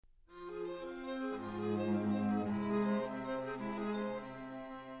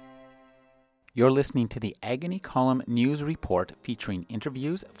You're listening to the Agony Column News Report featuring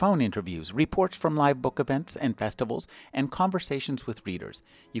interviews, phone interviews, reports from live book events and festivals, and conversations with readers.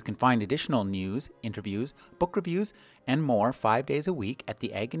 You can find additional news, interviews, book reviews, and more 5 days a week at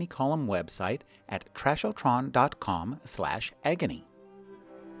the Agony Column website at trashotron.com/agony.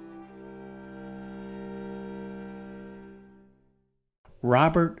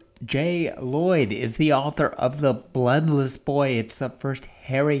 Robert J. Lloyd is the author of The Bloodless Boy. It's the first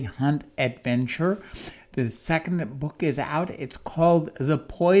Harry Hunt adventure. The second book is out. It's called The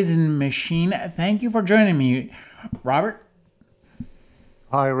Poison Machine. Thank you for joining me, Robert.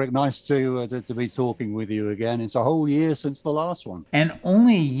 Hi, Rick. Nice to be talking with you again. It's a whole year since the last one. And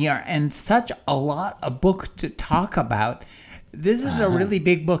only a year, and such a lot of books to talk about. This is a really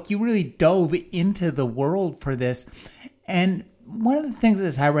big book. You really dove into the world for this. And one of the things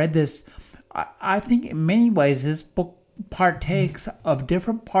as I read this, I think in many ways this book partakes of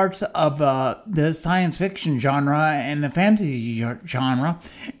different parts of the science fiction genre and the fantasy genre.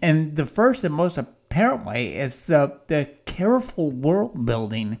 And the first and most apparent way is the careful world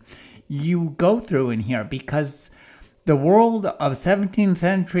building you go through in here, because the world of 17th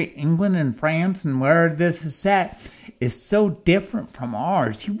century England and France and where this is set is so different from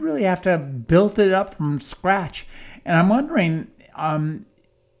ours. You really have to build it up from scratch. And I'm wondering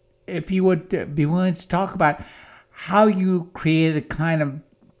if you would be willing to talk about how you created kind of,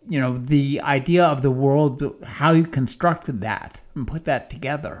 the idea of the world, how you constructed that and put that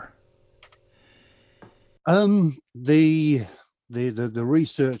together. The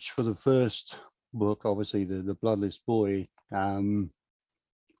research for the first book, obviously the Bloodless Boy,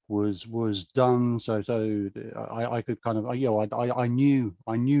 was done so I could kind of I knew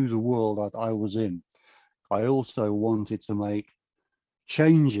the world that I was in. I also wanted to make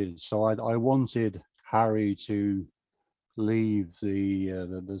changes, so I wanted Harry to leave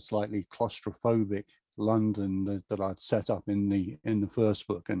the slightly claustrophobic London that I'd set up in the first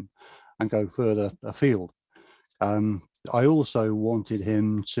book and go further afield. I also wanted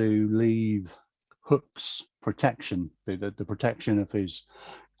him to leave Hook's protection, the protection of his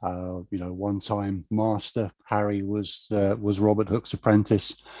one-time master. Harry was Robert Hook's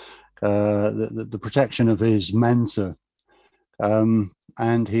apprentice. The protection of his mentor,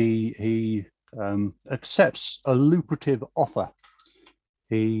 and he accepts a lucrative offer.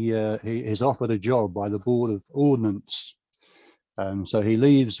 He is offered a job by the Board of Ordnance. So he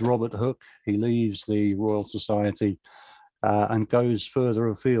leaves Robert Hook, he leaves the Royal Society, and goes further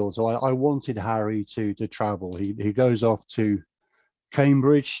afield. So I wanted Harry to travel. He goes off to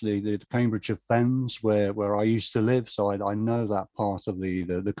Cambridge, the Cambridge of Fens, where I used to live, so I know that part of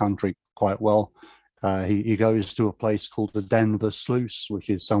the country quite well. He goes to a place called the Denver Sluice, which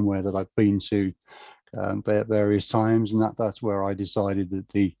is somewhere that I've been to various times, and that's where I decided that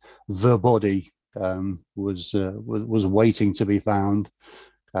the body was waiting to be found.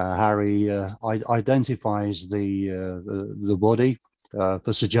 Harry identifies the body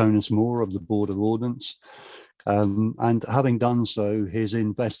for Sir Jonas Moore of the Board of Ordnance. And having done so, his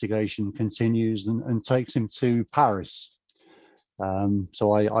investigation continues and takes him to Paris.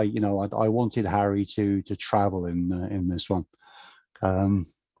 So I wanted Harry to travel in this one.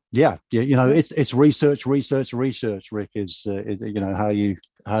 It's research. Rick, is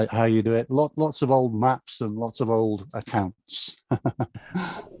how you do it. Lots of old maps and lots of old accounts.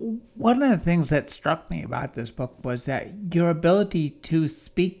 One of the things that struck me about this book was that your ability to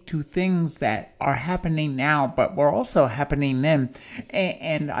speak to things that are happening now, but were also happening then.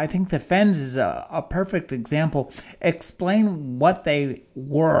 And I think the Fens is a perfect example. Explain what they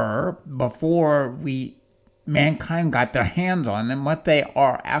were before mankind got their hands on them, what they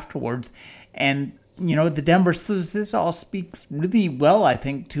are afterwards. And the Denver Sluice, this all speaks really well, I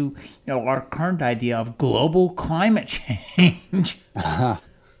think, to our current idea of global climate change.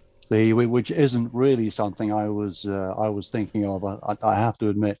 Which isn't really something I was thinking of. I have to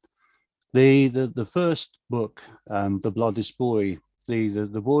admit, the first book, The Bloodless Boy,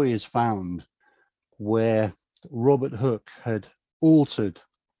 the boy is found where Robert Hook had altered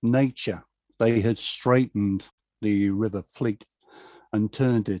nature. They had straightened the River Fleet and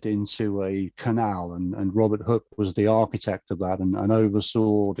turned it into a canal, and Robert Hook was the architect of that and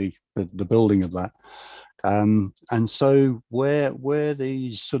oversaw the building of that. And so where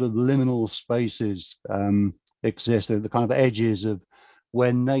these sort of liminal spaces exist, the kind of edges of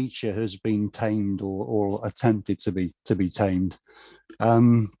where nature has been tamed or attempted to be tamed,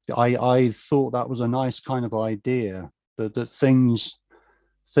 I thought that was a nice kind of idea, that things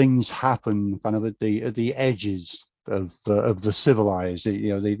happen kind of at the edges of the civilized,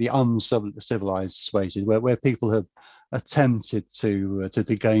 the uncivilized spaces where people have attempted to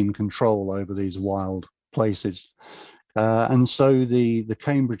gain control over these wild places. And so the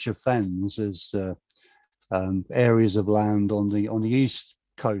Cambridgeshire Fens is areas of land on the east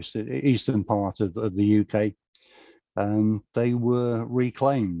coast, eastern part of the UK. They were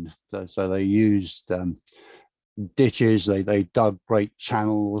reclaimed. So they used ditches, they dug great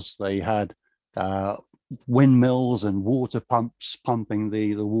channels, they had windmills and water pumps pumping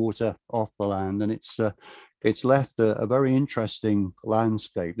the water off the land, and it's left a very interesting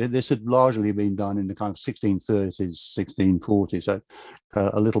landscape. This had largely been done in the kind of 1630s, 1640s, so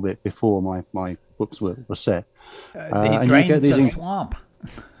a little bit before my books were set. They drained the swamp.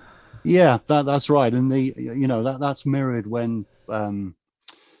 Yeah, that's right, and that's mirrored when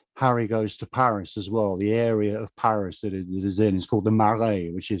Harry goes to Paris as well. The area of Paris that it is in is called the Marais,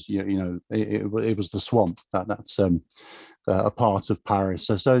 which is it was the swamp. That's a part of Paris.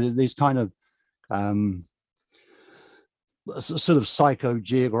 So these kind of sort of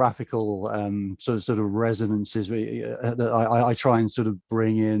psychogeographical sort of resonances that I try and sort of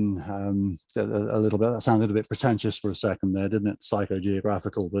bring in a little bit. That sounded a bit pretentious for a second there, didn't it?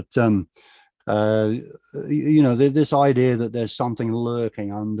 Psychogeographical, but this idea that there's something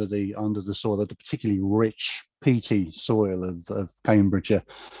lurking under the soil, the particularly rich peaty soil of Cambridgeshire,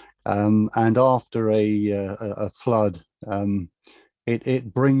 and after a flood,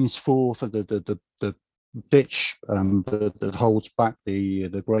 it brings forth the ditch that holds back the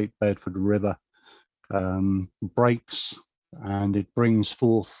Great Bedford River, breaks, and it brings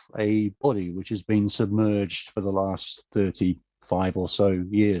forth a body which has been submerged for the last 35 or so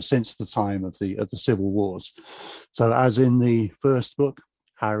years, since the time of the civil wars. So as in the first book,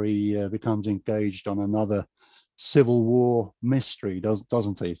 Harry becomes engaged on another Civil War mystery,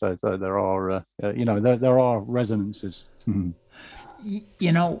 doesn't he? So there are there are resonances.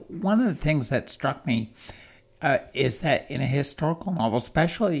 One of the things that struck me is that in a historical novel,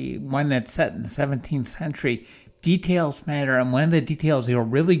 especially one that's set in the 17th century, details matter. And one of the details you're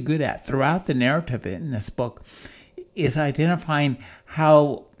really good at throughout the narrative in this book is identifying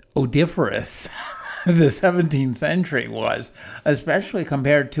how odoriferous the 17th century was, especially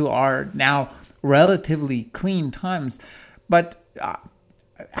compared to our now relatively clean times. But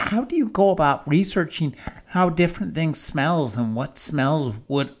how do you go about researching how different things smells and what smells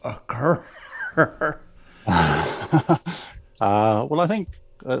would occur? Well, I think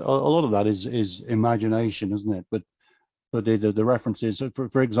a lot of that is imagination, isn't it? But the references,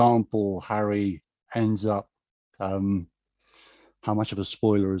 for example, Harry ends up, how much of a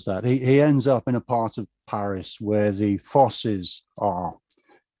spoiler is that? He ends up in a part of Paris where the fosses are,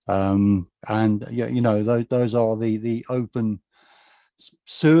 and those are the open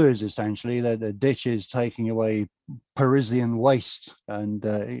sewers, essentially. They're ditches taking away Parisian waste, and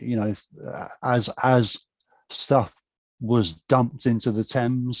as stuff was dumped into the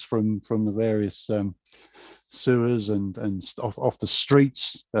Thames from the various sewers and off the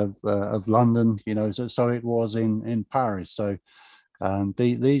streets of London, so it was in Paris. So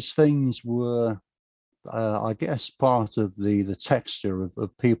these things were, I guess, part of the texture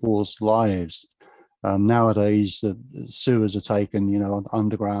of people's lives. Nowadays, the sewers are taken,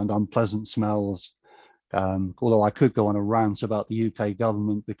 underground, unpleasant smells. Although I could go on a rant about the UK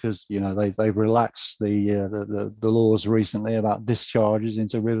government because they've relaxed the laws recently about discharges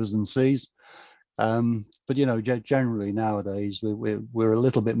into rivers and seas. But generally nowadays we're a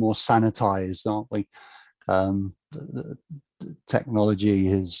little bit more sanitized, aren't we? The technology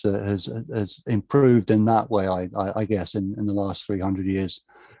has improved in that way, I guess, in the last 300 years.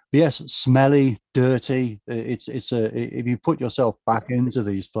 But yes, smelly, dirty. If you put yourself back into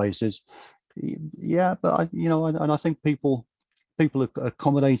these places, yeah. But I think people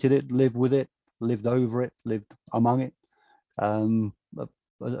accommodated it, lived with it, lived over it, lived among it.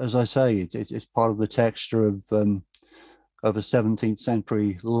 As I say, it's part of the texture of a 17th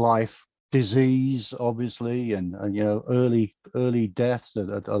century life. Disease, obviously, and early deaths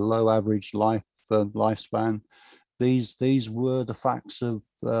at a low average lifespan. These were the facts of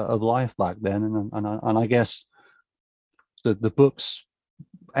life back then, and I guess the books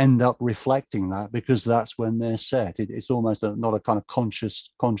end up reflecting that, because that's when they're set. It's almost not a kind of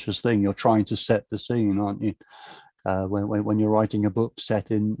conscious thing. You're trying to set the scene, aren't you? When you're writing a book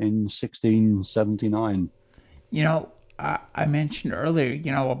set in 1679. I mentioned earlier,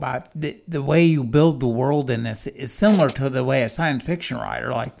 about the way you build the world in this is similar to the way a science fiction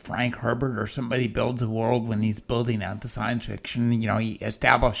writer like Frank Herbert or somebody builds a world when he's building out the science fiction. He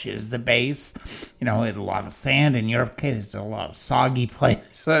establishes the base, a lot of sand. In your case, a lot of soggy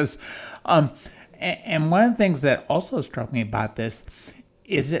places. And one of the things that also struck me about this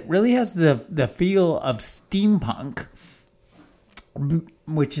is it really has the feel of steampunk,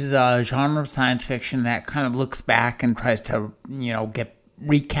 which is a genre of science fiction that kind of looks back and tries to,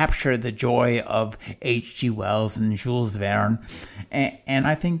 recapture the joy of H.G. Wells and Jules Verne. And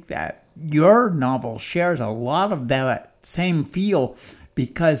I think that your novel shares a lot of that same feel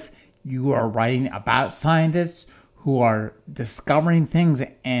because you are writing about scientists who are discovering things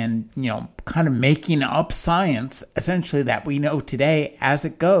and, kind of making up science, essentially, that we know today as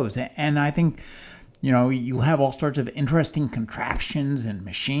it goes. And I think, you have all sorts of interesting contraptions and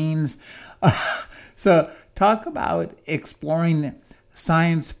machines. So talk about exploring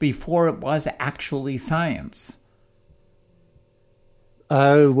science before it was actually science.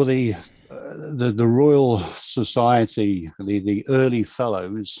 Well, the Royal Society, the early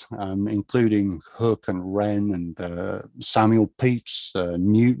fellows, including Hooke and Wren and Samuel Pepys,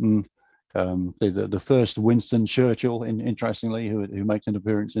 Newton, the first Winston Churchill, interestingly, who makes an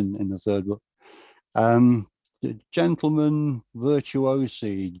appearance in the third book. The gentlemen,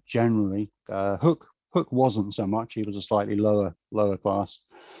 virtuosi generally. Hooke wasn't so much; he was a slightly lower class,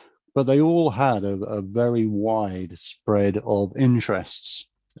 but they all had a very wide spread of interests.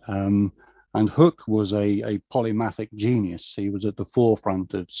 And Hooke was a polymathic genius. He was at the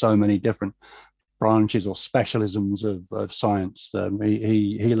forefront of so many different branches or specialisms of science.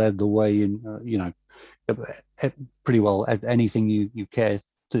 He led the way in, pretty well at anything you care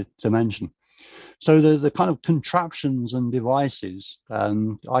to mention. So the kind of contraptions and devices,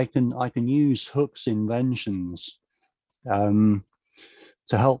 I can use Hooke's inventions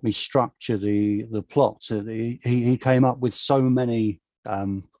to help me structure the plot. So he came up with so many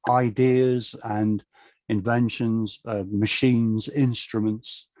ideas and inventions, machines,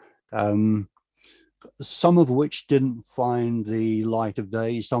 instruments, some of which didn't find the light of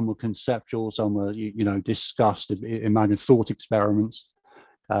day. Some were conceptual, some were discussed, imagined thought experiments.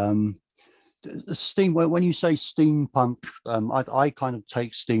 When you say steampunk, I kind of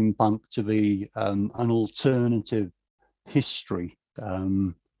take steampunk to be an alternative history.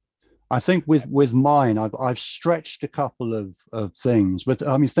 I think with mine, I've stretched a couple of things, but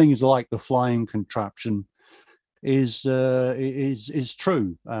I mean things like the flying contraption is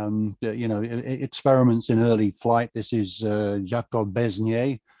true. Experiments in early flight. This is Jacob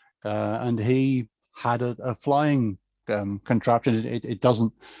Besnier, and he had a flying contraption. It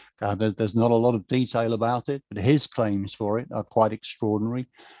doesn't. There's not a lot of detail about it, but his claims for it are quite extraordinary.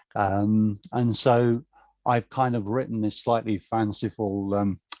 And so I've kind of written this slightly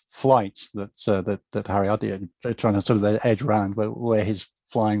fanciful flights that Harry Hardy are trying to sort of edge around where he's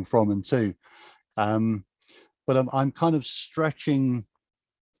flying from and to. But I'm kind of stretching.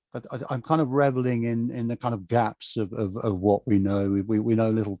 I'm kind of reveling in the kind of gaps of what we know. We know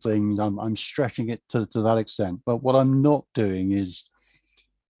little things. I'm stretching it to that extent. But what I'm not doing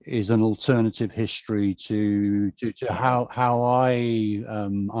is an alternative history to how I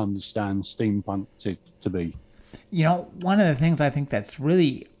understand steampunk to be. One of the things I think that's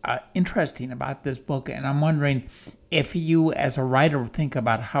really interesting about this book, and I'm wondering if you as a writer think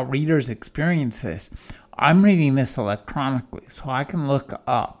about how readers experience this. I'm reading this electronically, so I can look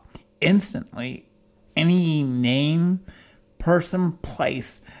up instantly any name, person,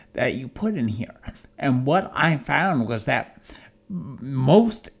 place that you put in here. And what I found was that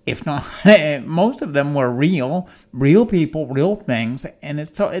most, if not most of them were real people, real things, and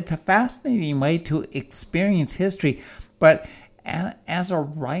it's a fascinating way to experience history. But as a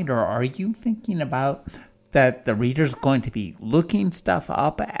writer, are you thinking about that the reader's going to be looking stuff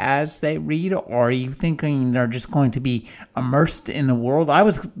up as they read, or are you thinking they're just going to be immersed in the world? I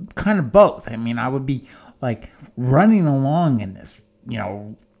was kind of both. I mean, I would be like running along in this,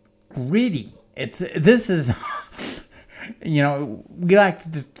 gritty. This is. We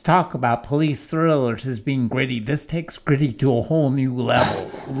like to talk about police thrillers as being gritty. This takes gritty to a whole new level,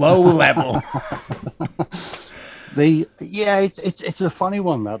 low level. It's a funny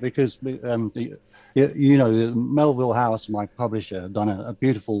one though, because Melville House, my publisher, have done a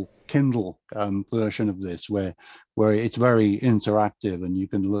beautiful Kindle version of this where it's very interactive and you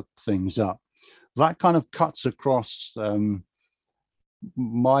can look things up. That kind of cuts across.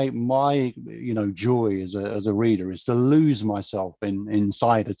 My joy as a reader is to lose myself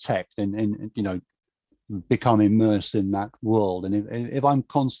inside a text and become immersed in that world. And if I'm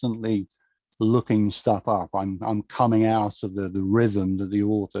constantly looking stuff up, I'm coming out of the rhythm that the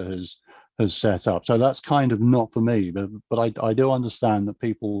author has set up. So that's kind of not for me, but I do understand that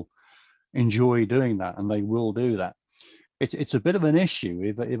people enjoy doing that and they will do that. It's a bit of an issue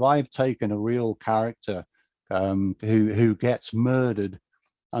if I've taken a real character who gets murdered,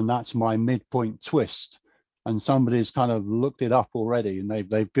 and that's my midpoint twist. and somebody's kind of looked it up already, and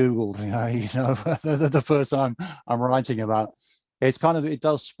they've Googled, the person I'm writing about. It's kind of, it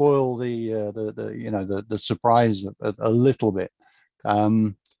does spoil the surprise a little bit.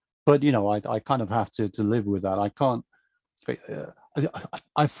 But I kind of have to live with that. I can't.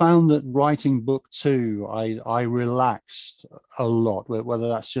 I found that writing book two, I relaxed a lot. Whether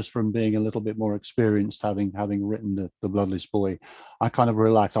that's just from being a little bit more experienced, having written the Bloodless Boy, I kind of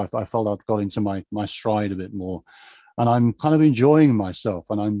relaxed. I felt I'd got into my stride a bit more, and I'm kind of enjoying myself,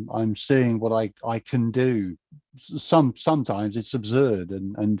 and I'm seeing what I can do. Sometimes it's absurd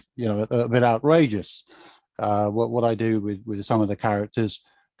and a bit outrageous. What I do with some of the characters.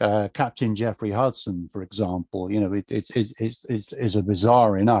 Captain Jeffrey Hudson, for example, it's a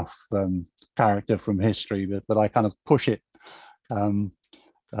bizarre enough character from history, but I kind of push it.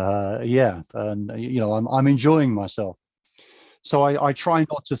 Yeah, and I'm enjoying myself. So I try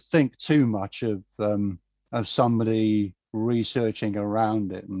not to think too much of somebody researching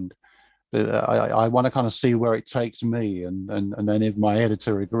around it, and I want to kind of see where it takes me, and then if my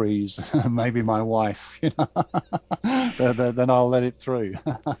editor agrees, maybe my wife, then I'll let it through.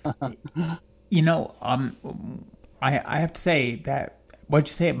 You know, I have to say that what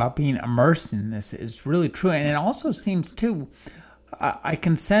you say about being immersed in this is really true, and it also seems too. I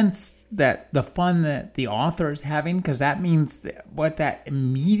can sense that the fun that the author is having, because that means that what that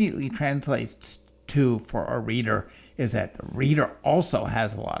immediately translates to for a reader is that the reader also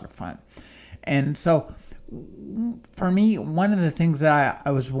has a lot of fun. And so for me, one of the things that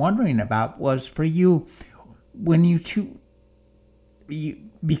I was wondering about was for you, when you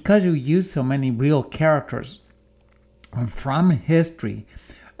because you use so many real characters from history,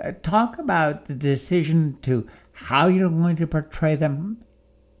 talk about the decision to how you're going to portray them,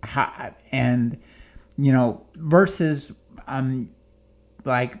 versus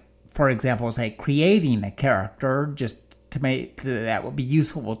like, for example, say creating a character just to make that would be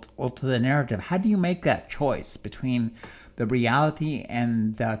useful to the narrative. How do you make that choice between the reality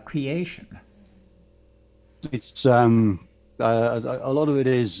and the creation? It's a lot of it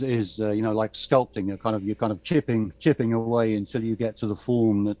is like sculpting. You're kind of chipping away until you get to the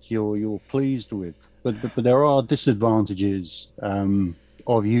form that you're pleased with. But there are disadvantages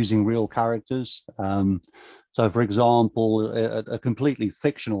of using real characters. So, for example, a completely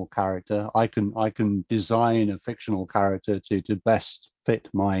fictional character, I can design a fictional character to best fit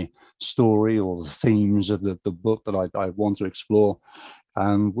my story or the themes of the book that I want to explore.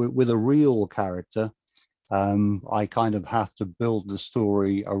 With a real character, I kind of have to build the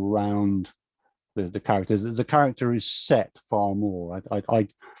story around the character. The character is set far more.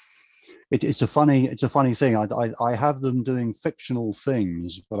 It's a funny thing. I have them doing fictional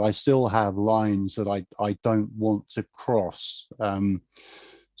things, but I still have lines that I don't want to cross.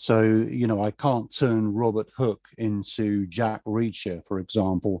 So I can't turn Robert Hooke into Jack Reacher, for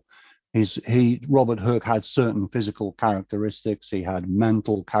example. Robert Hooke had certain physical characteristics. He had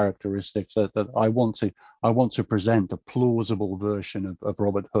mental characteristics that I want to present a plausible version of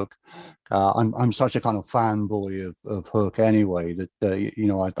Robert Hooke. I'm such a kind of fanboy of Hooke anyway that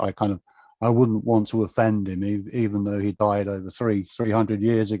I wouldn't want to offend him, even though he died over 300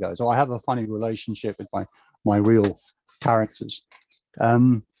 years ago. So I have a funny relationship with my real characters.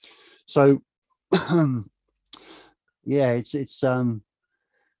 So yeah, it's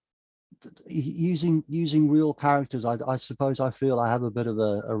using real characters. I suppose I feel I have a bit of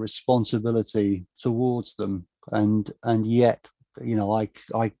a responsibility towards them, and yet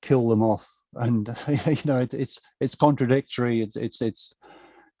I kill them off, and it's contradictory.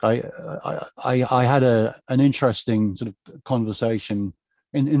 I had an interesting sort of conversation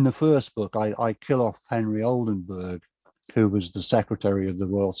in the first book. I kill off Henry Oldenburg, who was the secretary of the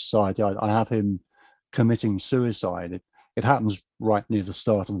Royal Society. I have him committing suicide. It happens right near the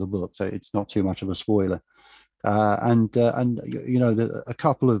start of the book, so it's not too much of a spoiler. And a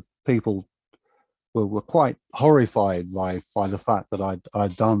couple of people were quite horrified by the fact that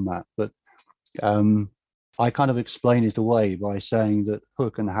I'd done that, but I kind of explain it away by saying that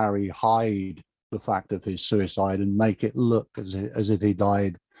Hooke and Harry hide the fact of his suicide and make it look as if he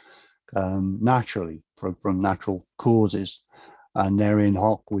died naturally from natural causes. And they're in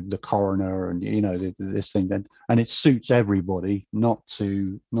hock with the coroner, and this thing, and it suits everybody not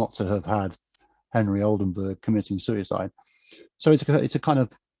to have had Henry Oldenburg committing suicide. So it's a kind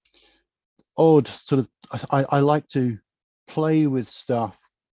of odd sort of. I like to play with stuff,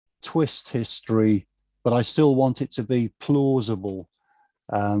 twist history, but I still want it to be plausible.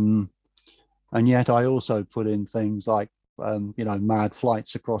 And yet I also put in things like mad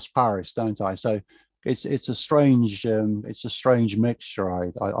flights across Paris, don't I? So it's a strange mixture,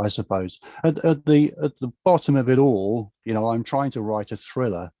 I suppose. At the bottom of it all, you know, I'm trying to write a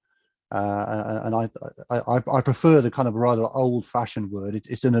thriller, and I prefer the kind of rather old-fashioned word.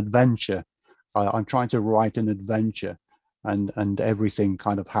 It's an adventure. I'm trying to write an adventure, and everything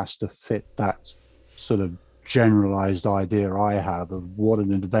kind of has to fit that sort of generalized idea I have of what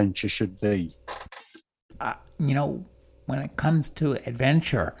an adventure should be. You know, when it comes to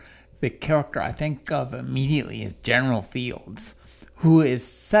adventure, the character I think of immediately is General Fields, who is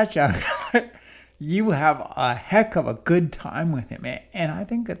such a you have a heck of a good time with him. And I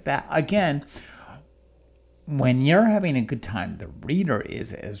think that again, when you're having a good time, the reader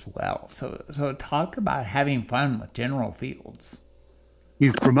is as well. So talk about having fun with General Fields.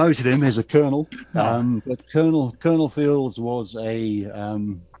 You've promoted him as a colonel, No. but Colonel Fields was a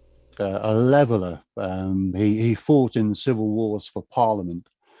leveler. He fought in civil wars for Parliament,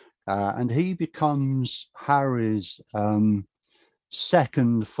 and he becomes Harry's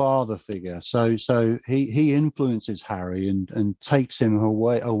second father figure. So he influences Harry and takes him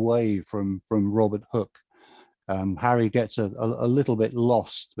away from Robert Hooke. Harry gets a little bit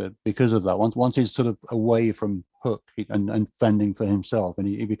lost because of that. Once he's sort of away from Hooke and fending for himself, and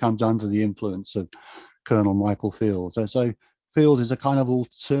he becomes under the influence of Colonel Michael Field. So Field is a kind of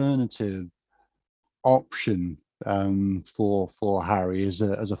alternative option for Harry as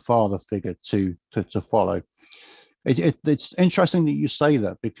a father figure to follow. It's interesting that you say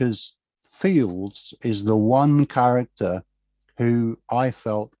that, because Fields is the one character who I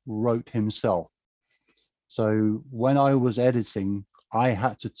felt wrote himself. So when I was editing, I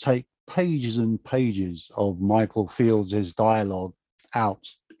had to take pages and pages of Michael Fields' dialogue out,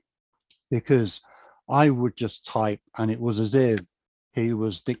 because I would just type and it was as if he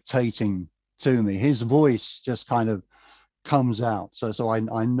was dictating to me. His voice just kind of comes out. So I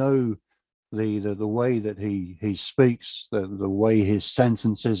know the way that he speaks, the way his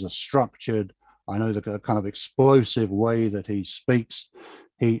sentences are structured. I know the kind of explosive way that he speaks.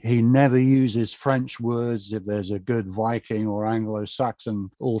 He never uses French words if there's a good Viking or Anglo-Saxon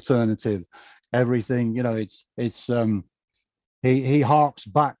alternative. Everything, you know, he harks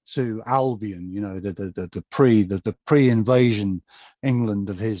back to Albion, you know, the pre-invasion England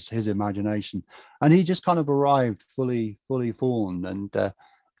of his imagination, and he just kind of arrived fully formed, and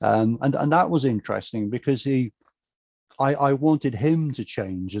that was interesting, because I wanted him to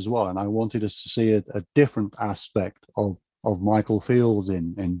change as well, and I wanted us to see a different aspect of Michael Fields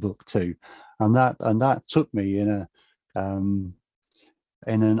in book two, and that took me in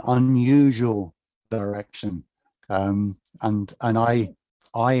an unusual direction, and I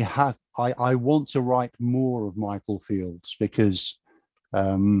want to write more of Michael Fields, because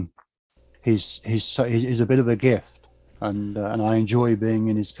he's a bit of a gift, and I enjoy being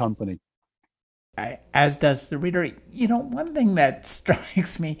in his company. As does the reader. You know, one thing that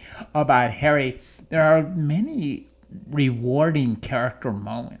strikes me about Harry, there are many rewarding character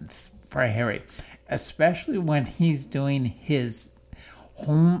moments for Harry, especially when he's doing his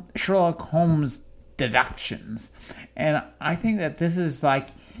Sherlock Holmes deductions. And I think that this is like,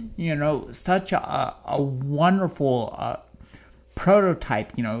 you know, such a wonderful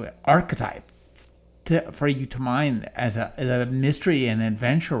prototype, you know, archetype for you to mind as a mystery and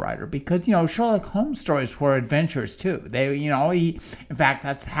adventure writer, because you know Sherlock Holmes stories were adventures too. They, you know, in fact,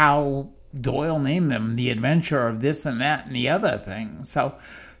 that's how Doyle named them, the adventure of this and that and the other thing. So,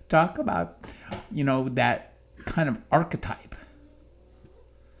 talk about, you know, that kind of archetype.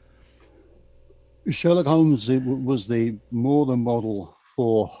 Sherlock Holmes was the more the model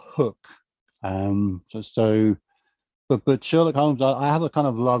for Hooke. So but Sherlock Holmes, I have a kind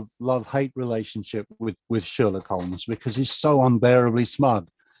of love hate relationship with Sherlock Holmes, because he's so unbearably smug.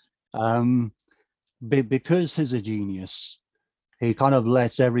 Um, because he's a genius, he kind of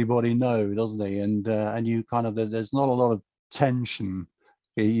lets everybody know, doesn't he? And you kind of, there's not a lot of tension.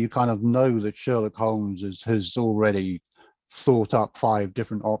 You kind of know that Sherlock Holmes has already thought up 5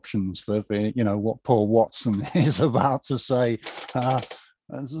 different options for you know what Paul Watson is about to say. So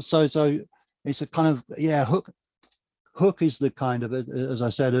it's a kind of, yeah, Hook is the kind of, as I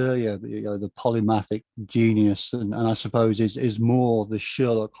said earlier, you know, the polymathic genius, and I suppose is more the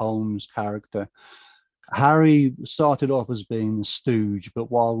Sherlock Holmes character. Harry started off as being the stooge,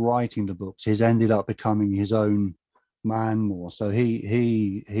 but while writing the books, he's ended up becoming his own man more. So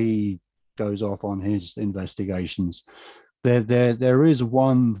he goes off on his investigations. There is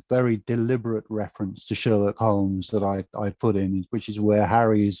one very deliberate reference to Sherlock Holmes that I put in, which is where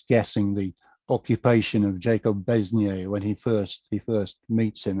Harry is guessing the occupation of Jacob Besnier when he first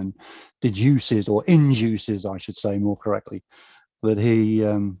meets him, and deduces, or induces, I should say more correctly, that he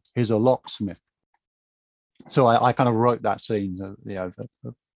is a locksmith. So I kind of wrote that scene,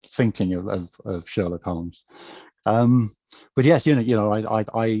 thinking of Sherlock Holmes. Um, but yes, I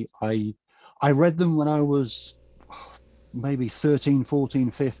read them when I was maybe 13,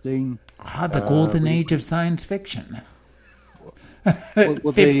 14, 15. Ah, the golden When, age of science fiction. well,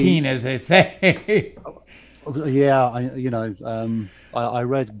 15, as they say. yeah, I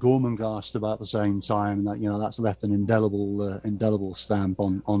read Gormenghast about the same time, and that's left an indelible stamp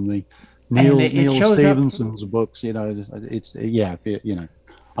on the And Neil it Neil shows up. Stephenson's books. It's yeah,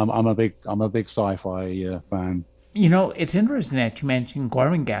 I'm a big sci-fi fan. It's interesting that you mentioned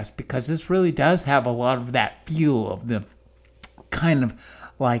Gormenghast because this really does have a lot of that feel of the kind of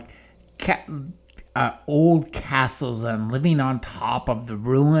like ca- old castles and living on top of the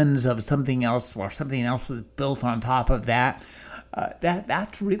ruins of something else, or something else was built on top of that.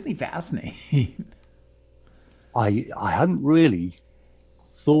 That's really fascinating. I hadn't really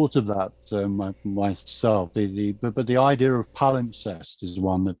thought of that myself. But the idea of palimpsest is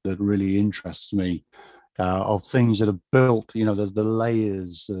one that really interests me. Of things that are built, the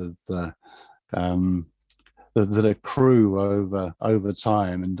layers of um, that accrue over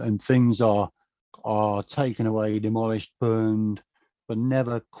time, and things are taken away, demolished, burned, but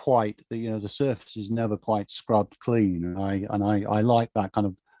never quite. The surface is never quite scrubbed clean. And I like that kind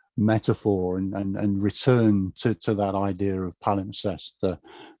of metaphor, and return to that idea of palimpsest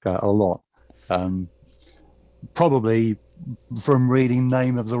a lot. Um, Probably from reading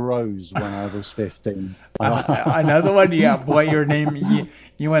Name of the Rose when I was 15. Another one, yeah, boy, your name,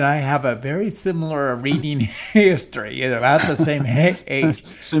 you and I have a very similar reading history, about the same age.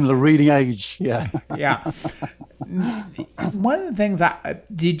 Similar reading age, yeah. Yeah. One of the things,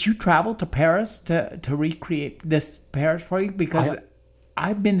 did you travel to Paris to recreate this Paris for you? Because I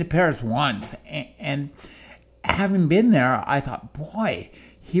I've been to Paris once, and having been there, I thought, boy,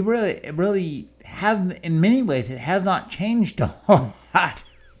 he really hasn't, in many ways, it has not changed a whole lot.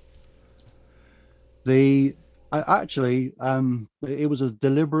 the Actually, it was a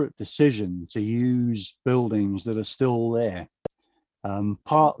deliberate decision to use buildings that are still there,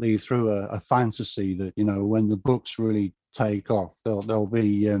 partly through a fantasy that, when the books really take off, there'll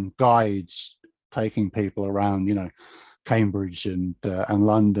be guides taking people around, Cambridge and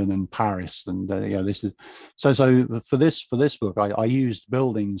London and Paris, and this is so for this book, I used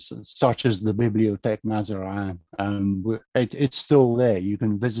buildings such as the Bibliothèque Mazarin. It's still there. You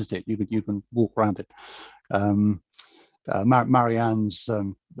can visit it. You can walk around it. um, Marianne's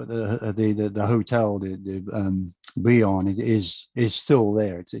the hotel, the Beyond, it is still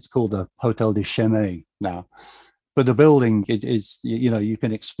there. It's called the Hotel de Chimay now, but the building, is, you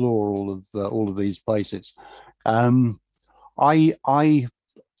can explore all of these places. Um, I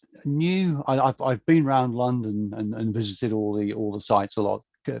knew I've been around London, and visited all the sites a lot.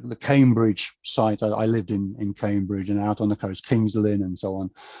 The Cambridge site, I lived in Cambridge, and out on the coast, Kings Lynn and so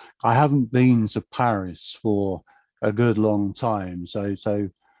on. I haven't been to Paris for a good long time, so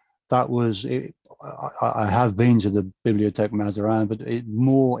that was it. I have been to the Bibliothèque Mazarin, but it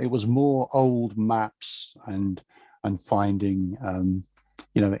was more old maps, and finding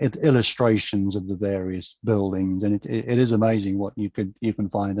illustrations of the various buildings, and it is amazing what you can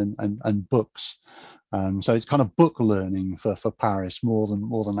find, and books. So it's kind of book learning for Paris, more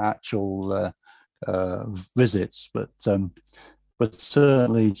than actual visits, but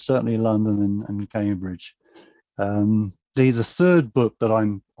certainly London and Cambridge. The third book that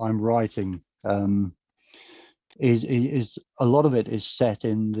I'm writing, is a lot of it is set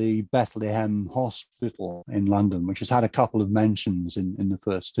in the Bethlehem Hospital in London, which has had a couple of mentions in the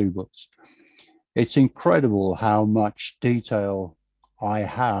first two books. It's incredible how much detail I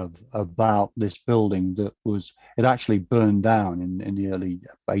have about this building it actually burned down in the early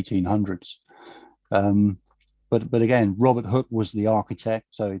 1800s. Um, but again, Robert Hooke was the architect,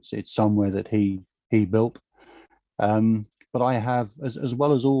 so it's somewhere that he built. But I have, as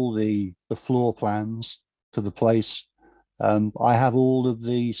well as all the floor plans to the place, I have all of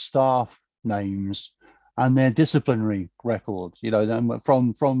the staff names and their disciplinary records, from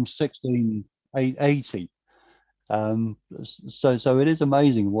 1680. So it is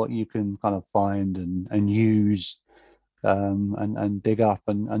amazing what you can kind of find and use, and dig up,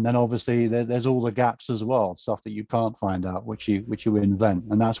 and then obviously there's all the gaps as well, stuff that you can't find out, which you invent,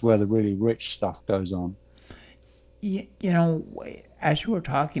 and that's where the really rich stuff goes on. As you were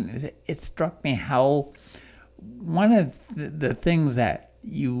talking, it struck me how one of the things that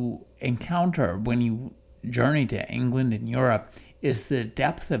you encounter when you journey to England and Europe is the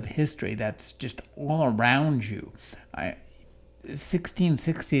depth of history that's just all around you.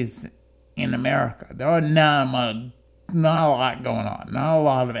 1660s in America, there are not a lot going on. Not a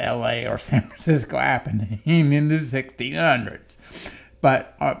lot of LA or San Francisco happening in the 1600s.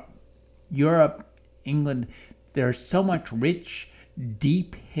 But Europe, England, there's so much rich,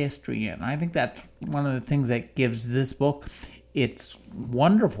 deep history. And I think that's one of the things that gives this book its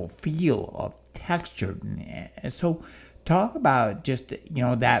wonderful feel of texture. So talk about just,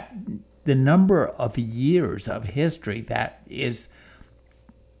 that the number of years of history that is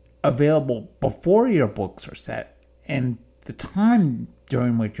available before your books are set, and the time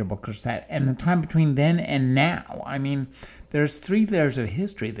during which your books are set, and the time between then and now. I mean, there's 3 layers of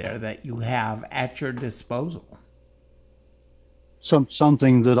history there that you have at your disposal.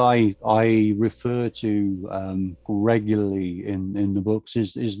 Something that I refer to regularly in the books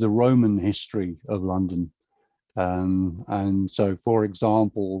is the Roman history of London. And so, for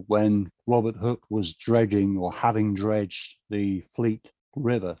example, when Robert Hooke was dredging or having dredged the Fleet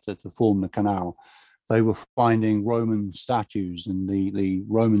River to form the canal, they were finding Roman statues, and the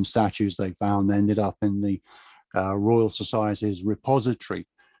Roman statues they found ended up in the Royal Society's repository.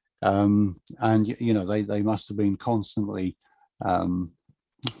 And they must have been constantly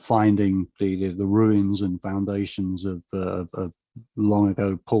finding the ruins and foundations of long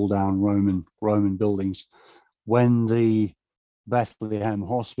ago pulled down Roman buildings. When the Bethlehem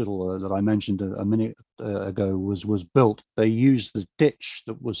Hospital that I mentioned a minute ago was built, they used the ditch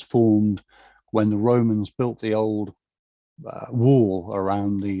that was formed when the Romans built the old wall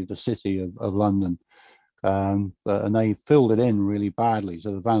around the city of London. And they filled it in really badly,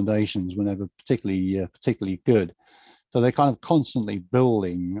 so the foundations were never particularly good. So they're kind of constantly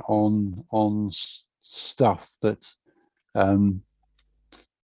building on stuff that they're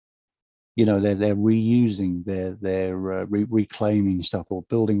reusing, they're reclaiming stuff, or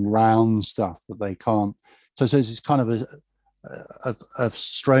building around stuff that they can't. So it's kind of a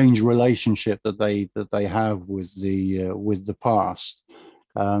strange relationship that they have with the past.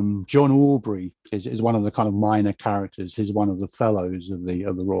 John Aubrey is one of the kind of minor characters. He's one of the fellows of the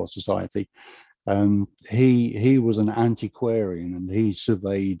Royal Society. He was an antiquarian, and he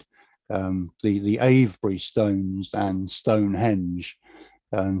surveyed the Avebury stones and Stonehenge.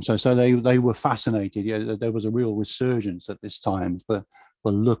 So they were fascinated. Yeah, there was a real resurgence at this time for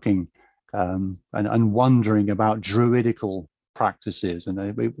looking and wondering about druidical practices,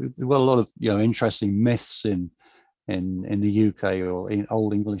 and we've got a lot of interesting myths in the UK, or in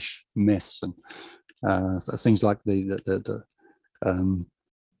Old English myths, and things like the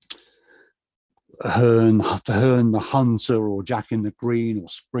Herne the Hunter, or Jack in the Green, or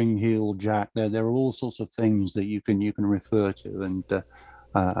Spring-Heeled Jack. There are all sorts of things that you can refer to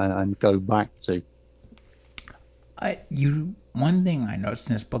and go back to. One thing I noticed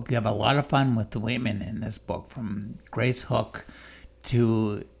in this book, you have a lot of fun with the women in this book, from Grace Hooke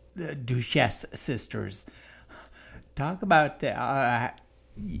to the Duchess sisters. Talk about, I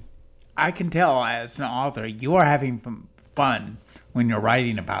can tell as an author, you are having fun when you're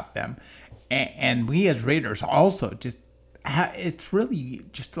writing about them. And we as readers also it's really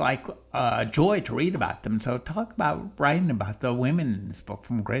just like a joy to read about them. So talk about writing about the women in this book,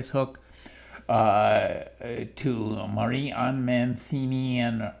 from Grace Hooke to Marie-Anne Mancini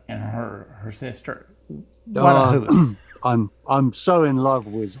and her sister. What a hoot. I'm so in love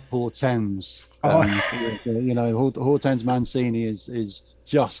with Hortense. Hortense Mancini is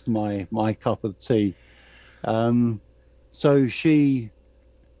just my cup of tea. So she,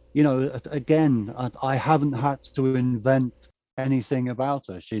 again, I haven't had to invent anything about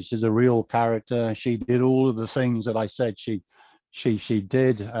her. She's a real character. She did all of the things that I said she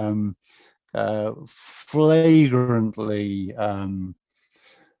did, flagrantly.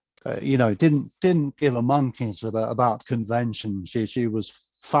 Didn't give a monkeys about convention. She was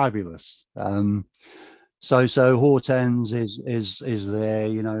fabulous. So Hortense is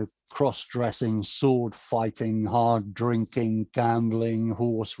there, cross-dressing, sword fighting, hard drinking, gambling,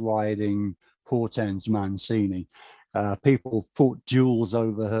 horse riding Hortense Mancini. People fought duels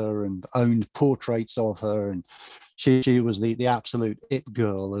over her and owned portraits of her, and she was the absolute it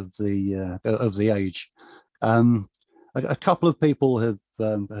girl of the age. A couple of people have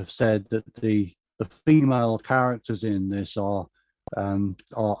said that the female characters in this are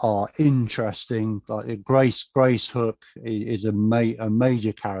interesting. Like Grace Hooke is a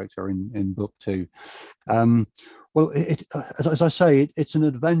major character in book 2. Well, as I say, it's an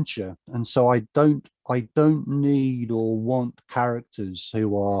adventure, and so I don't need or want characters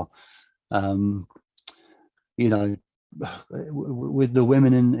who are, with the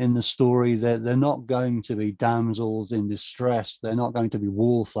women in the story, they're not going to be damsels in distress. They're not going to be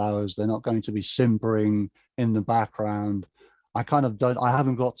wallflowers. They're not going to be simpering in the background. I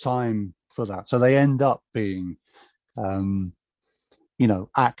haven't got time for that. So they end up being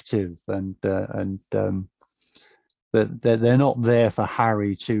active, but they're not there for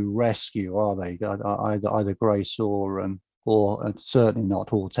Harry to rescue, are they? Either Grace or certainly not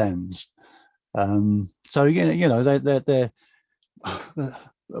Hortense. So they're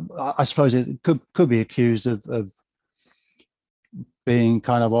I suppose it could be accused of being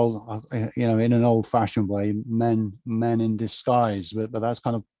kind of old, in an old-fashioned way, men in disguise. But that's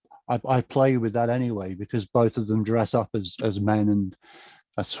kind of I play with that anyway, because both of them dress up as men and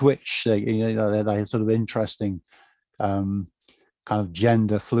a switch. They're sort of interesting kind of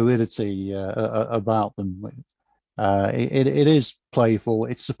gender fluidity about them. It is playful.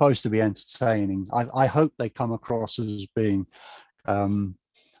 It's supposed to be entertaining. I hope they come across as being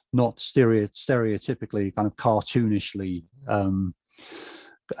not stereotypically kind of cartoonishly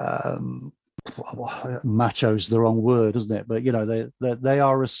macho's the wrong word, isn't it? But they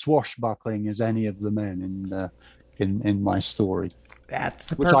are as swashbuckling as any of the men in my story. That's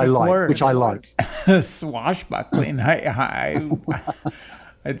the perfect word. Which I like. Swashbuckling. I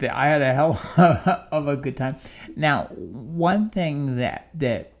had a hell of a good time. Now, one thing that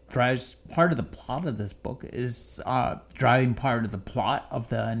drives part of the plot of this book is driving part of the plot of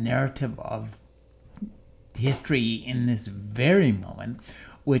the narrative of history in this very moment,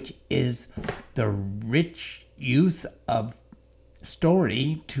 which is the rich use of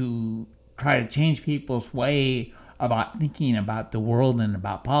story to try to change people's way about thinking about the world and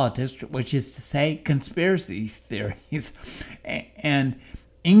about politics, which is to say conspiracy theories. And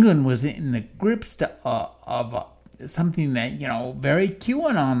England was in the grips of something that, very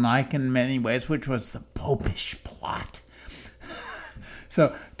QAnon-like in many ways, which was the Popish plot.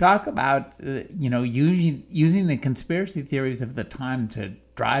 So talk about, using the conspiracy theories of the time to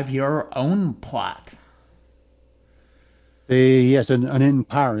drive your own plot. Yes, and in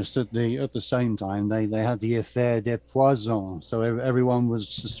Paris at the same time they had the Affaire des Poisons, so everyone was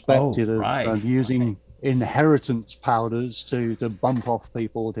suspected of using inheritance powders to bump off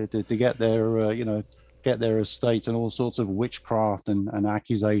people to get their get their estate, and all sorts of witchcraft and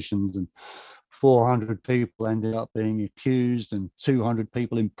accusations, and 400 people ended up being accused and 200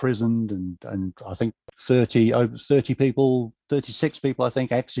 people imprisoned, and I think 36 people I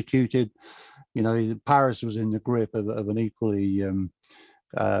think executed. Paris was in the grip of an equally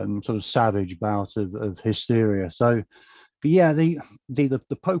sort of savage bout of hysteria. So, yeah, the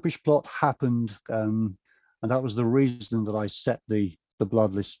Popish plot happened, and that was the reason that I set the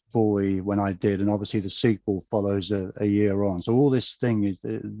Bloodless Boy when I did, and obviously the sequel follows a year on. So all this thing is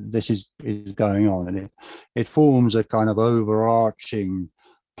going on, and it forms a kind of overarching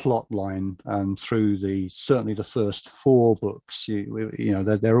plot line through certainly the first 4 books.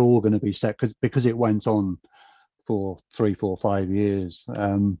 They're all going to be set because it went on for 3, 4, 5 years.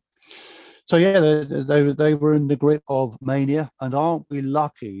 So yeah, they were in the grip of mania, and aren't we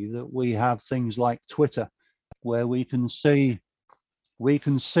lucky that we have things like Twitter, where we can see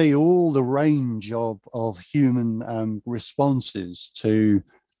all the range of human responses to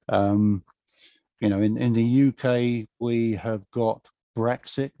in the UK we have got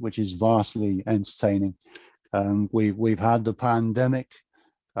Brexit, which is vastly entertaining. We've had the pandemic.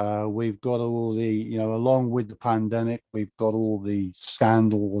 We've got all the, along with the pandemic, we've got all the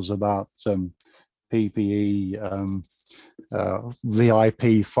scandals about PPE,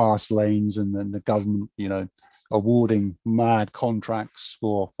 VIP fast lanes, and then the government, awarding mad contracts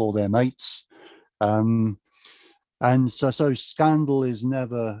for their mates. And so scandal is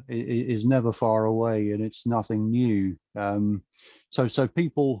never far away, and it's nothing new. So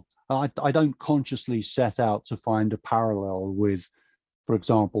people, I don't consciously set out to find a parallel with, for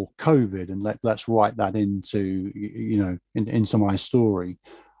example, COVID, and let's write that into into my story.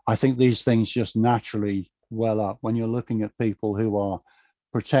 I think these things just naturally well up when you're looking at people who are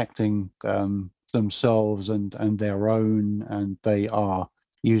protecting themselves and their own, and they are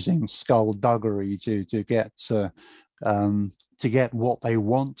using skullduggery to get what they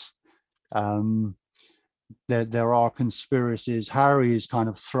want. There are conspiracies. Harry is kind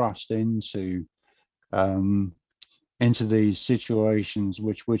of thrust into these situations,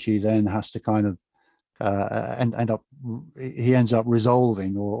 which he then has to kind of he ends up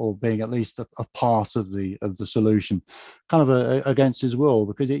resolving, or being at least a part of the solution, kind of against his will,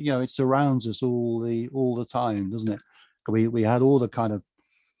 because it surrounds us all the time, doesn't it? We had all the kind of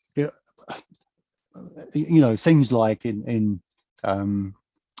things like in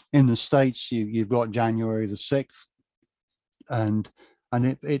the States, you've got January the 6th, and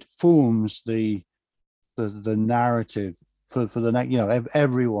it forms the narrative for the next.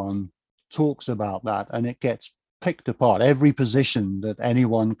 Everyone talks about that, and it gets picked apart. Every position that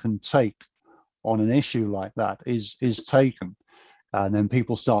anyone can take on an issue like that is taken. And then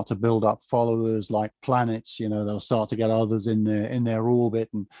people start to build up followers like planets. They'll start to get others in their orbit,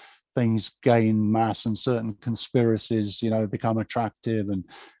 and things gain mass, and certain conspiracies become attractive, and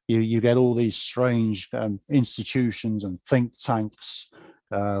you get all these strange institutions and think tanks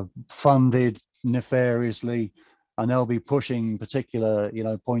funded nefariously, and they'll be pushing particular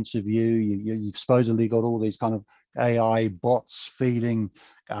points of view. You've supposedly got all these kind of AI bots feeding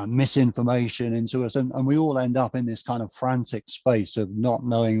misinformation into us, and we all end up in this kind of frantic space of not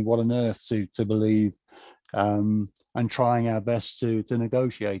knowing what on earth to believe, and trying our best to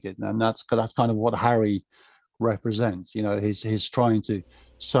negotiate it. And that's kind of what Harry represents. His trying to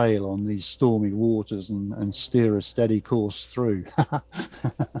sail on these stormy waters and steer a steady course through.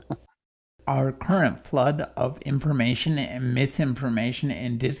 Our current flood of information and misinformation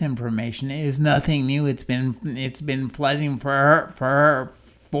and disinformation is nothing new. It's been flooding for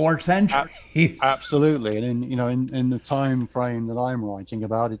 4 centuries. Absolutely, and in the time frame that I'm writing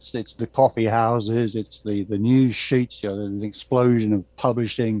about, it's the coffee houses, it's the news sheets, the explosion of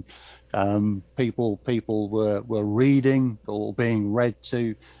publishing. People were reading or being read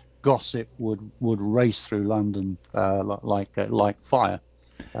to. Gossip would race through London like fire.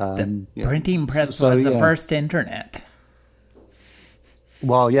 The printing press was the first internet.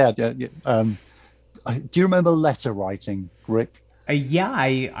 Well, yeah. Do you remember letter writing, Rick? Yeah,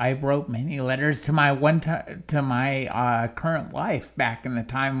 I wrote many letters to my current wife back in the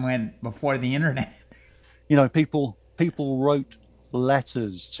time before the internet. People wrote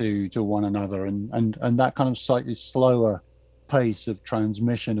letters to one another, and that kind of slightly slower pace of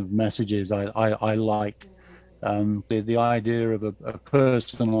transmission of messages I like. The idea of a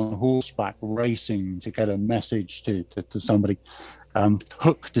person on horseback racing to get a message to somebody.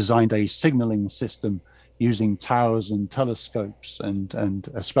 Hooke designed a signaling system using towers and telescopes and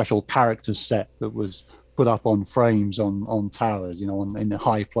a special character set that was put up on frames on towers, in the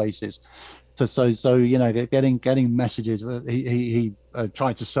high places. So getting messages. He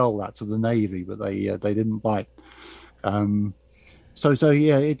tried to sell that to the Navy, but they didn't bite. So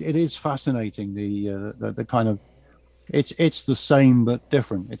yeah, it is fascinating. The kind of it's the same but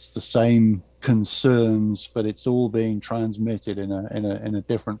different. It's the same concerns, but it's all being transmitted in a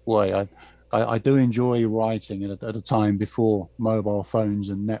different way. I do enjoy writing at a time before mobile phones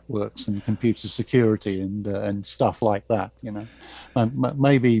and networks and computer security and stuff like that. And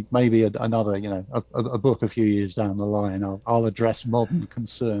maybe another a book a few years down the line, I'll address modern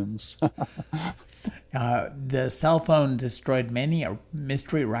concerns. The cell phone destroyed many a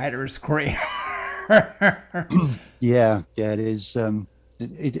mystery writer's career. Yeah, it is.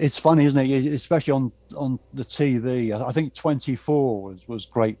 It's funny, isn't it? Especially on the TV. I think 24 was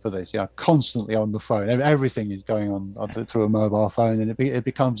great for this. Constantly on the phone. Everything is going on through a mobile phone, and it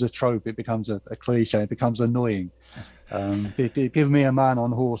becomes a trope. It becomes a cliche. It becomes annoying. Give me a man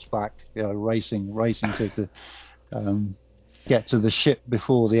on horseback, racing to get to the ship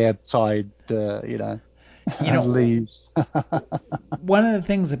before the ebb tide, leaves. One of the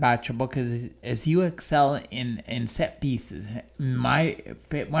things about your book is you excel in set pieces.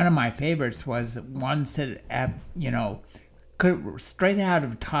 One of my favorites was one set, straight out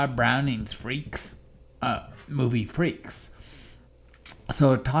of Todd Browning's Freaks movie Freaks.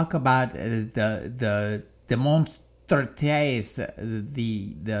 So talk about the monstrosités,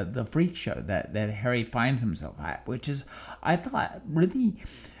 the freak show that Harry finds himself at, which is, I thought, really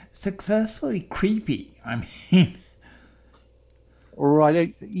successfully creepy. I mean,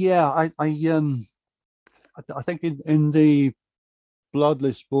 right? Yeah, I think in the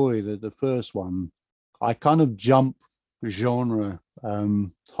Bloodless Boy, the first one, I kind of jump genre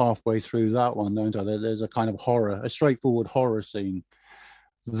halfway through that one, don't I? There's a kind of a straightforward horror scene.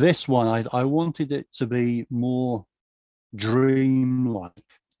 This one, I wanted it to be more dreamlike.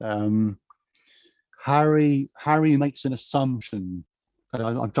 Harry makes an assumption.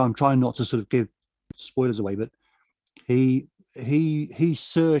 I'm trying not to sort of give spoilers away, but he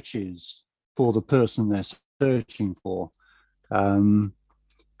searches for the person they're searching for.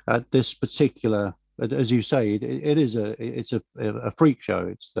 At this particular, as you say, it's a freak show.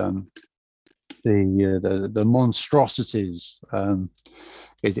 It's the monstrosities.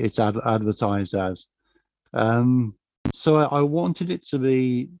 It's advertised as. So I wanted it to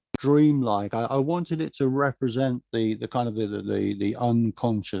be dreamlike. I wanted it to represent the kind of the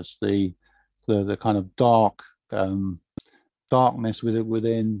unconscious, the kind of darkness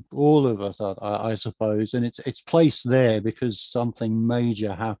within all of us, I suppose, and it's placed there because something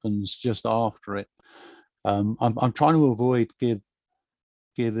major happens just after it. I'm trying to avoid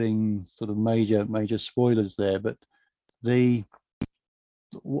giving sort of major spoilers there, but the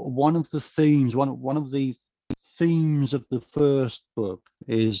one of the themes, one of the themes of the first book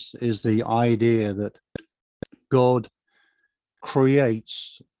is the idea that God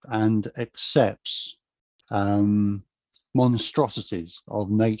creates and accepts monstrosities of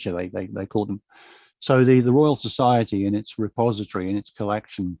nature. They call them. So the Royal Society, in its repository, in its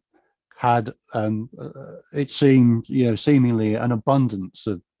collection, had it seemed, seemingly an abundance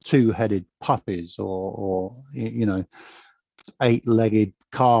of two-headed puppies, or eight-legged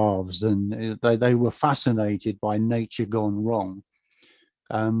calves, and they were fascinated by nature gone wrong,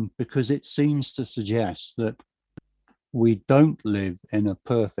 because it seems to suggest that we don't live in a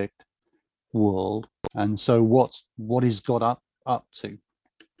perfect world, and so what is God up to?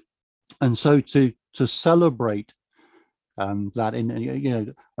 And so to celebrate that,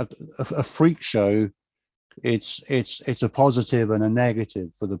 in a freak show, it's a positive and a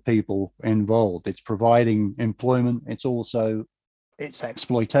negative for the people involved. It's providing employment. It's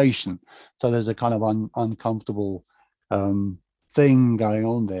exploitation. So there's a kind of uncomfortable thing going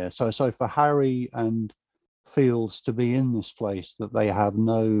on there. So for Harry and Fields to be in this place that they have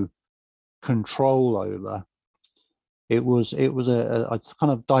no control over, it was a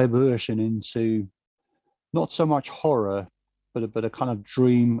kind of diversion into not so much horror, but a kind of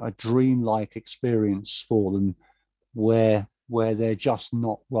dreamlike experience for them, where they're just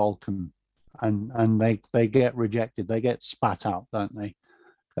not welcome, and they get rejected, they get spat out, don't they?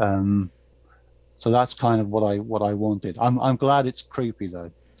 So that's kind of what I wanted. I'm glad it's creepy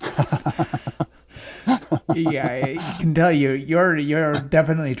though. Yeah, I can tell you're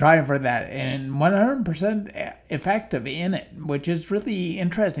definitely trying for that, and 100% effective in it, which is really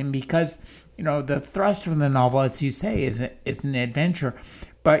interesting because the thrust of the novel, as you say, is an adventure,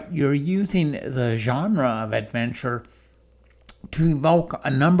 but you're using the genre of adventure to evoke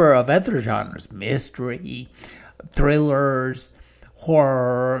a number of other genres: mystery, thrillers,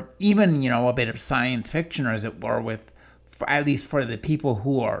 horror, even a bit of science fiction, as it were, with, at least for the people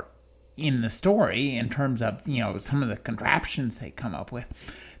who are in the story, in terms of some of the contraptions they come up with.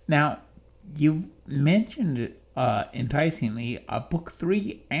 Now, you mentioned enticingly book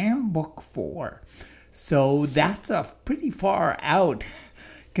 3 and book 4, so that's a pretty far out,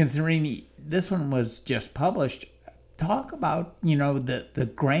 considering this one was just published. Talk about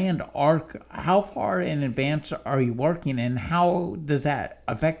the grand arc. How far in advance are you working, and how does that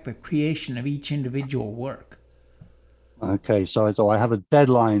affect the creation of each individual work? Okay, so I have a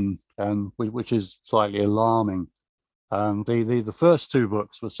deadline, which is slightly alarming. The first two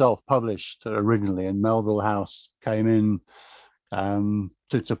books were self-published originally, and Melville House came in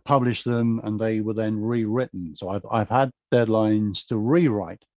to publish them, and they were then rewritten. So I've had deadlines to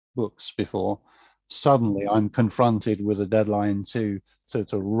rewrite books before. Suddenly, I'm confronted with a deadline to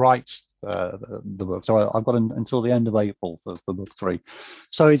write the book. So I've got until the end of April for book 3.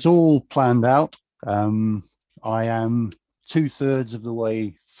 So it's all planned out. I am 2/3 of the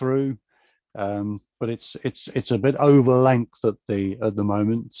way through, but it's a bit over length at the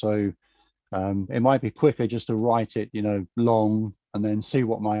moment. So it might be quicker just to write it, long, and then see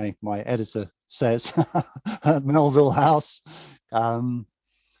what my editor says at Melville House.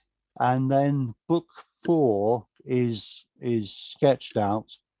 And then book 4 is sketched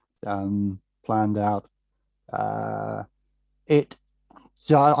out, planned out.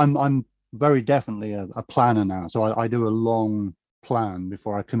 So I'm very definitely a planner now. So I do a long plan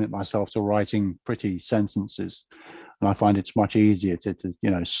before I commit myself to writing pretty sentences, and I find it's much easier to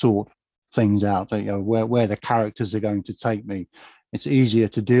sort things out. Where the characters are going to take me. It's easier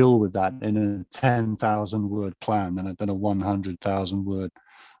to deal with that in a 10,000 word plan than a 100,000 word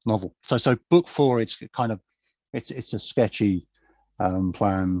novel. So book 4, it's a sketchy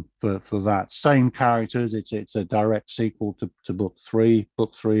plan for that. Same characters. It's a direct sequel to book 3.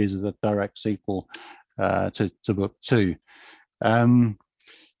 Book 3 is a direct sequel to book 2.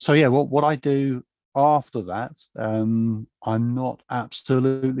 So yeah, what I do after that, I'm not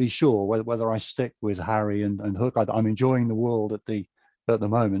absolutely sure whether I stick with Harry and Hook. I'm enjoying the world at the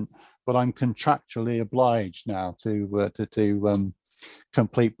moment, but I'm contractually obliged now to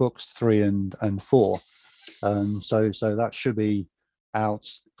complete books 3 and 4. So that should be out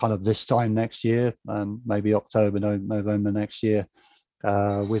kind of this time next year, maybe October, November next year,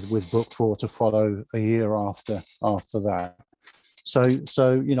 with book 4 to follow a year after that. So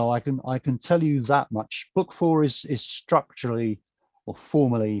I can tell you that much. Book 4 is structurally or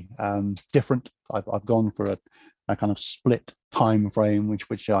formally different. I've gone for a kind of split time frame,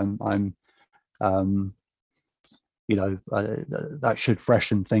 which I'm that should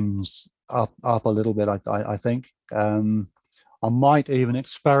freshen things up a little bit. I think I might even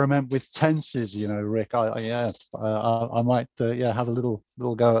experiment with tenses, Rick. I might have a little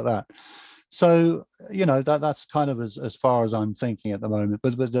go at that. So that's kind of as far as I'm thinking at the moment.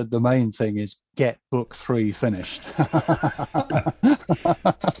 But the main thing is get book 3 finished.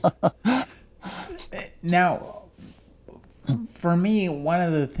 Now, for me, one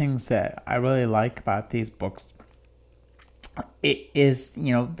of the things that I really like about these books it is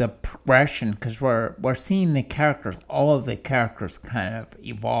the progression, because we're seeing the characters, all of the characters kind of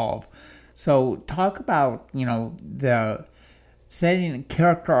evolve. So talk about the setting a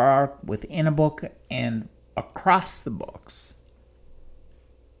character arc within a book and across the books.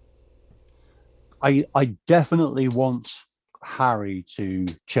 I definitely want Harry to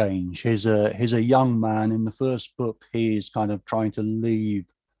change. He's a young man. In the first book, he is kind of trying to leave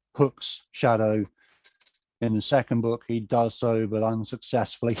Hook's shadow. In the second book, he does so, but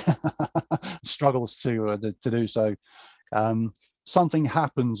unsuccessfully. Struggles to do so. Something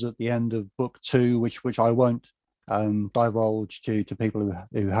happens at the end of book 2, which I won't divulge to people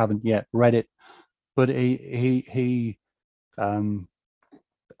who haven't yet read it. But he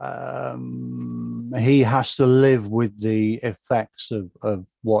has to live with the effects of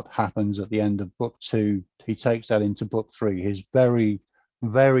what happens at the end of book 2. He takes that into book 3. He's very,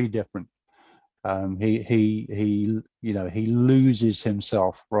 very different. He loses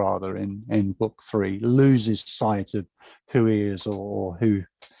himself rather in book 3, loses sight of who he is or who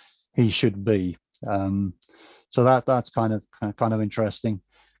he should be. So that's kind of interesting.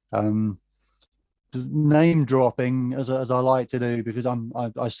 Name dropping, as I like to do, because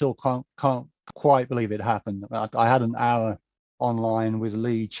I still can't quite believe it happened. I had an hour online with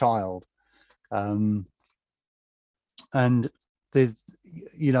Lee Child, and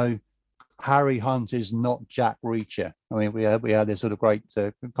Harry Hunt is not Jack Reacher. I mean, we had this sort of great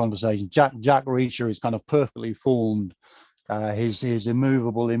conversation. Jack Reacher is kind of perfectly formed. He's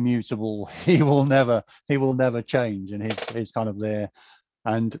immovable, immutable. He will never change, and he's kind of there.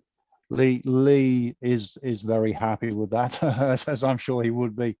 And Lee is very happy with that, as I'm sure he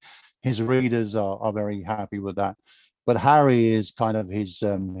would be. His readers are very happy with that. But Harry is kind of he's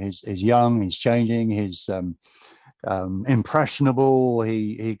young, he's changing, he's impressionable.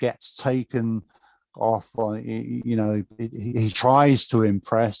 He gets taken off on, he tries to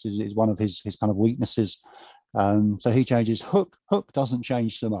impress. Is one of his kind of weaknesses. So he changes. Hook doesn't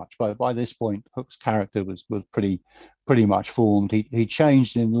change so much, but by this point Hook's character was pretty much formed. He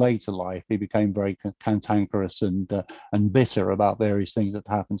changed in later life. He became very cantankerous and bitter about various things that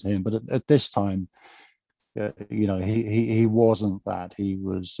happened to him, but at this time he wasn't that. He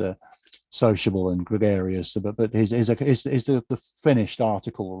was sociable and gregarious, but is the finished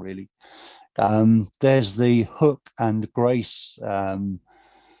article really. There's the Hook and Grace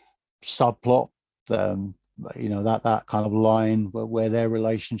subplot, that kind of line where their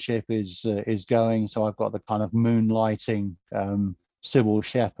relationship is going. So I've got the kind of moonlighting Sybil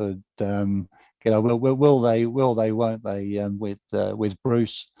Shepherd, will they, won't they, with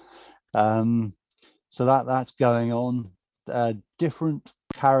Bruce. So that's going on. Different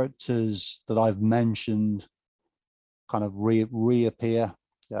characters that I've mentioned kind of reappear.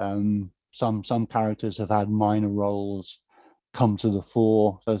 Some characters have had minor roles come to the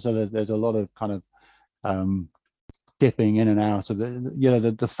fore. So there's a lot of kind of dipping in and out of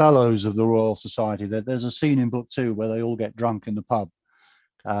the fellows of the Royal Society. There's a scene in book 2 where they all get drunk in the pub.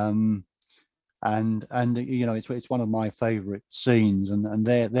 And it's one of my favorite scenes, and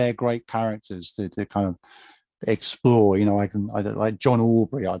they're great characters to kind of explore. I like John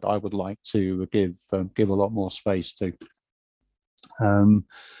Aubrey. I would like to give a lot more space to.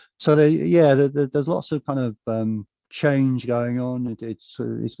 So there's lots of kind of change going on. It's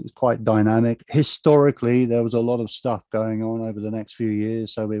quite dynamic. Historically, there was a lot of stuff going on over the next few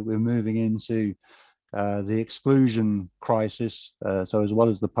years. So we're moving into the exclusion crisis. So as well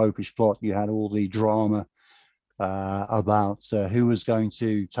as the Popish plot, you had all the drama about who was going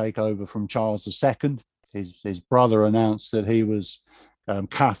to take over from Charles II. His brother announced that he was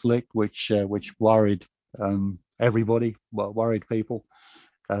Catholic, which worried everybody, worried people.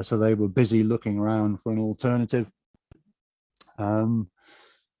 So they were busy looking around for an alternative. There's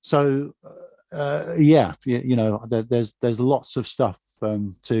lots of stuff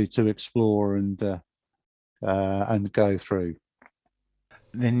to explore and go through.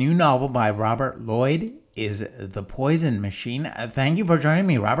 The new novel by Robert Lloyd is The Poison Machine. Thank you for joining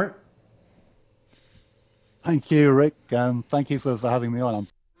me, Robert. Thank you, Rick. Thank you for having me on.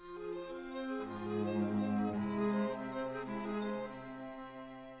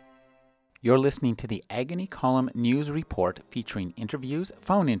 You're listening to the Agony Column News Report featuring interviews,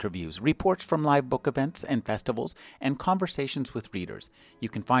 phone interviews, reports from live book events and festivals, and conversations with readers. You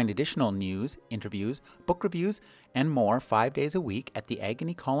can find additional news, interviews, book reviews, and more 5 days a week at the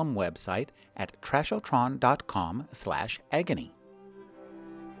Agony Column website at trashotron.com/agony.